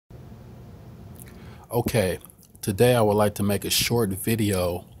Okay, today I would like to make a short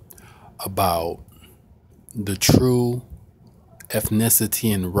video about the true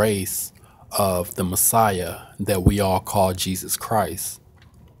ethnicity and race of the Messiah that we all call Jesus Christ.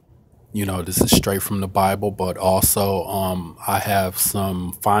 You know, this is straight from the Bible, but also I have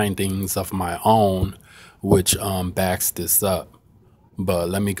some findings of my own which backs this up. But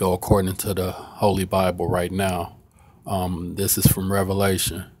let me go according to the Holy Bible right now. This is from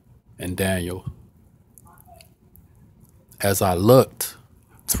Revelation and Daniel. As I looked,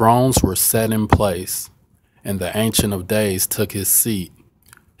 thrones were set in place, and the Ancient of Days took his seat.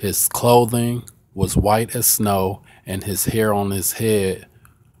 His clothing was white as snow, and his hair on his head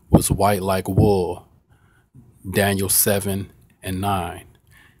was white like wool. Daniel 7 and 9.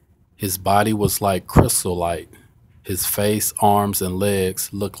 His body was like chrysolite. His face, arms, and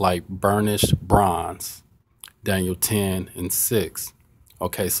legs looked like burnished bronze. Daniel 10 and 6.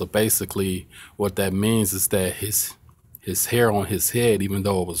 Okay, so basically what that means is that his hair on his head, even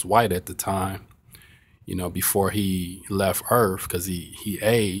though it was white at the time, you know, before he left Earth, because he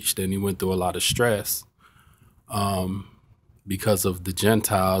aged and he went through a lot of stress because of the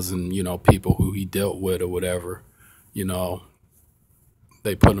Gentiles and, you know, people who he dealt with or whatever, you know,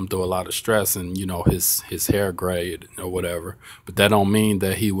 they put him through a lot of stress and, you know, his hair grayed or whatever. But that don't mean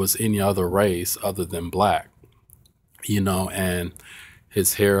that he was any other race other than black, you know, and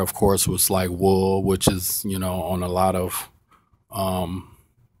his hair, of course, was like wool, which is, you know, on a lot of,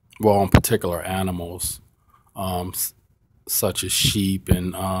 well, on particular animals, such as sheep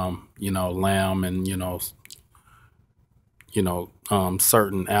and, you know, lamb and,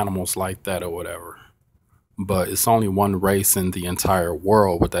 certain animals like that or whatever. But it's only one race in the entire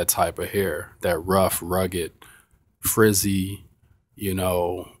world with that type of hair, that rough, rugged, frizzy, you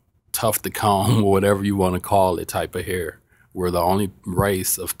know, tough to comb, whatever you want to call it type of hair. We're the only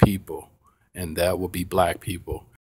race of people, and that will be black people.